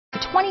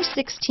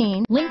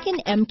2016 Lincoln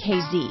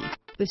MKZ.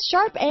 With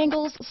sharp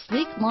angles,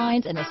 sleek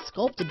lines, and a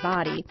sculpted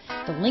body,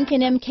 the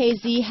Lincoln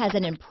MKZ has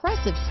an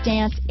impressive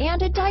stance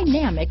and a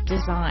dynamic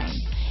design.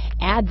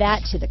 Add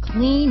that to the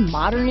clean,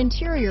 modern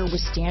interior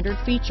with standard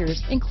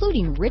features,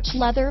 including rich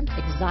leather,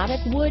 exotic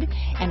wood,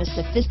 and a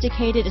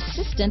sophisticated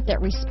assistant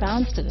that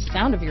responds to the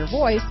sound of your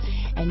voice,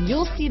 and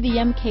you'll see the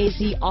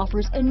MKZ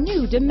offers a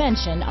new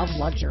dimension of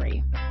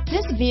luxury.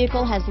 This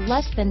vehicle has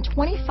less than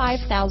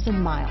 25,000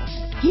 miles.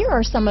 Here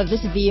are some of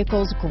this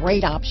vehicle's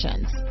great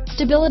options: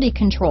 stability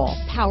control,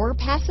 power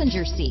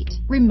passenger seat,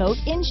 remote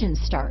engine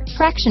start,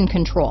 traction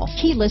control,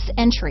 keyless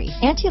entry,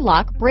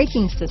 anti-lock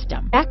braking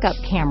system, backup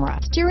camera,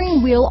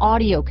 steering wheel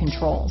audio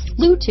controls,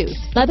 Bluetooth,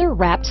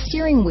 leather-wrapped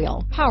steering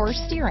wheel, power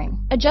steering,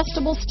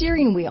 adjustable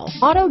steering wheel,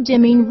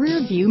 auto-dimming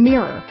rear-view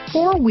mirror,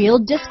 four-wheel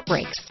disc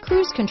brakes,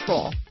 cruise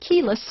control,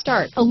 keyless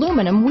start,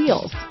 aluminum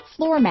wheels,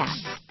 floor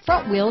mats,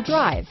 front-wheel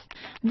drive.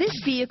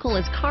 This vehicle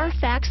is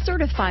Carfax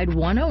certified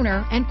one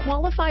owner and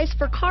qualifies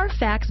for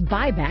Carfax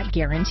buyback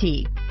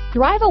guarantee.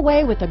 Drive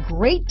away with a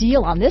great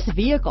deal on this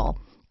vehicle.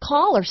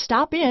 Call or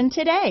stop in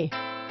today.